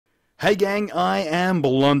Hey gang, I am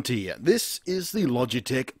Blunty. This is the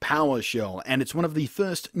Logitech Powershell, and it's one of the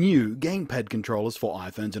first new Gamepad controllers for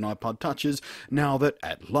iPhones and iPod Touches now that,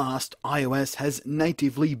 at last, iOS has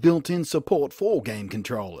natively built-in support for game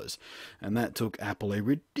controllers. And that took Apple a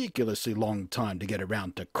ridiculously long time to get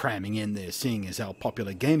around to cramming in there, seeing as how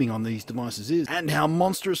popular gaming on these devices is, and how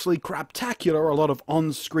monstrously craptacular a lot of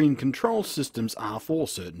on-screen control systems are for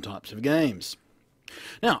certain types of games.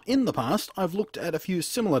 Now, in the past, I've looked at a few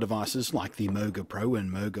similar devices like the Moga Pro and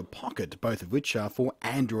Moga Pocket, both of which are for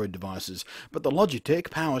Android devices, but the Logitech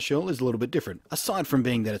Powershell is a little bit different, aside from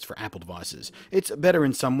being that it's for Apple devices. It's better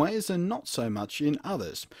in some ways and not so much in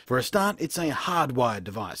others. For a start, it's a hardwired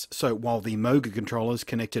device, so while the Moga controllers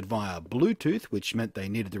connected via Bluetooth, which meant they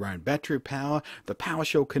needed their own battery power, the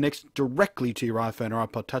Powershell connects directly to your iPhone or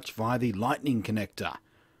iPod Touch via the Lightning connector.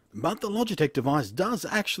 But the Logitech device does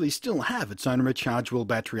actually still have its own rechargeable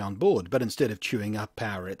battery on board, but instead of chewing up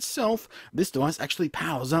power itself, this device actually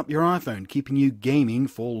powers up your iPhone, keeping you gaming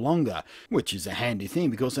for longer, which is a handy thing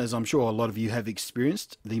because, as I'm sure a lot of you have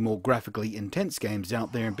experienced, the more graphically intense games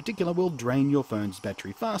out there in particular will drain your phone's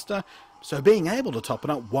battery faster, so being able to top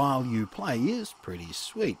it up while you play is pretty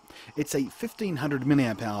sweet. It's a 1500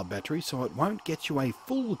 mAh battery, so it won't get you a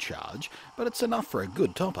full charge, but it's enough for a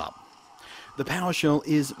good top-up. The Powershell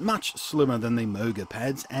is much slimmer than the Moga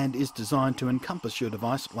pads and is designed to encompass your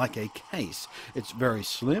device like a case. It's very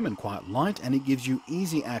slim and quite light, and it gives you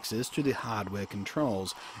easy access to the hardware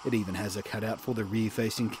controls. It even has a cutout for the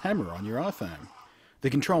rear-facing camera on your iPhone. The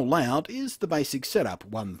control layout is the basic setup: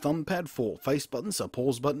 one thumb pad, 4 face buttons, a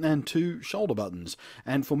pause button and 2 shoulder buttons,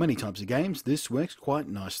 and for many types of games this works quite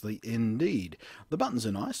nicely indeed. The buttons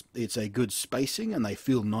are nice, it's a good spacing and they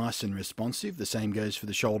feel nice and responsive. The same goes for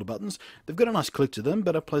the shoulder buttons. They've got a nice click to them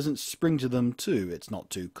but a pleasant spring to them too. It's not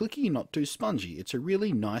too clicky, not too spongy. It's a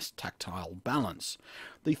really nice tactile balance.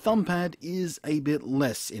 The thumb pad is a bit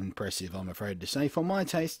less impressive, I'm afraid to say. For my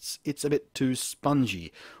tastes, it's a bit too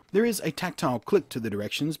spongy. There is a tactile click to the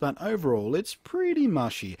directions, but overall it's pretty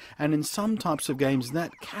mushy, and in some types of games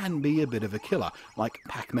that can be a bit of a killer, like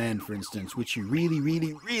Pac-Man for instance, which you really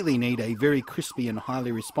need a very crispy and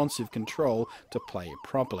highly responsive control to play it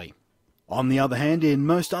properly. On the other hand, in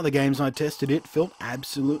most other games I tested, it felt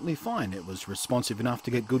absolutely fine. It was responsive enough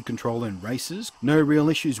to get good control in races, no real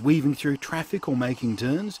issues weaving through traffic or making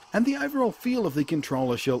turns, and the overall feel of the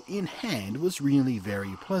controller shell in hand was really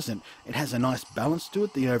very pleasant. It has a nice balance to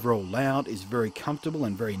it, the overall layout is very comfortable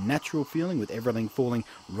and very natural feeling, with everything falling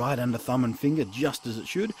right under thumb and finger just as it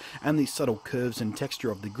should, and the subtle curves and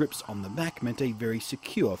texture of the grips on the back meant a very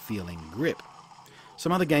secure feeling grip.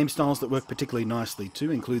 Some other game styles that work particularly nicely too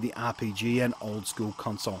include the RPG and old school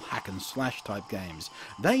console hack and slash type games.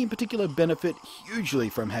 They in particular benefit hugely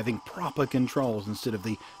from having proper controls instead of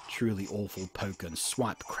the truly awful poke and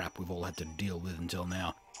swipe crap we've all had to deal with until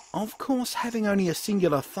now. Of course, having only a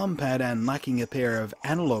singular thumb pad and lacking a pair of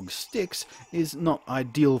analog sticks is not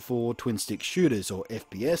ideal for twin-stick shooters or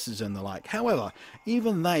FPSs and the like. However,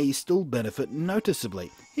 even they still benefit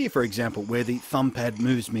noticeably. Here, for example, where the thumb pad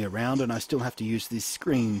moves me around and I still have to use this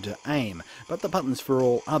screen to aim, but the buttons for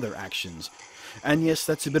all other actions. And yes,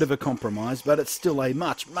 that's a bit of a compromise, but it's still a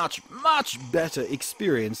much better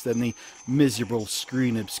experience than the miserable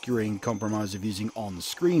screen-obscuring compromise of using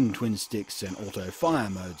on-screen twin sticks and auto-fire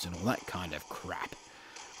modes and all that kind of crap.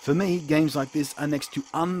 For me, games like this are next to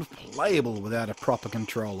unplayable without a proper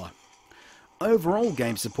controller. Overall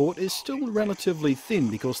game support is still relatively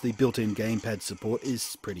thin because the built-in gamepad support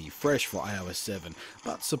is pretty fresh for iOS 7,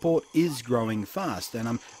 but support is growing fast, and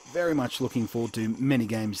I'm very much looking forward to many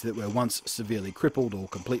games that were once severely crippled or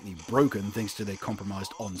completely broken thanks to their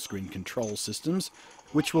compromised on-screen control systems,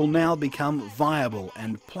 which will now become viable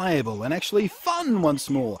and playable and actually fun once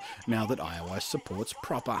more now that iOS supports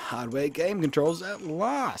proper hardware game controls at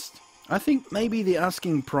last. I think maybe the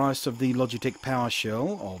asking price of the Logitech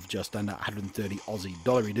Powershell of just under 130 Aussie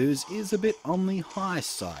dollary-doos is a bit on the high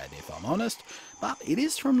side, if I'm honest, but it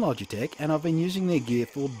is from Logitech and I've been using their gear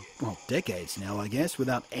for, well, decades now I guess,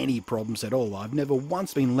 without any problems at all. I've never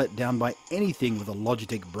once been let down by anything with a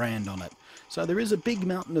Logitech brand on it. So there is a big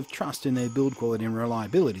mountain of trust in their build quality and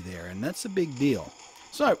reliability there, and that's a big deal.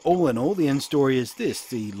 So, all in all, the end story is this: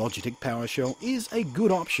 the Logitech Powershell is a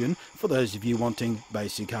good option for those of you wanting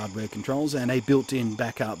basic hardware controls and a built-in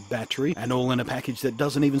backup battery, and all in a package that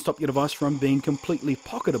doesn't even stop your device from being completely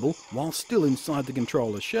pocketable while still inside the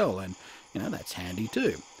controller shell, and, you know, that's handy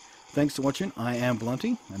too. Thanks for watching, I am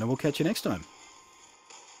Blunty, and I will catch you next time.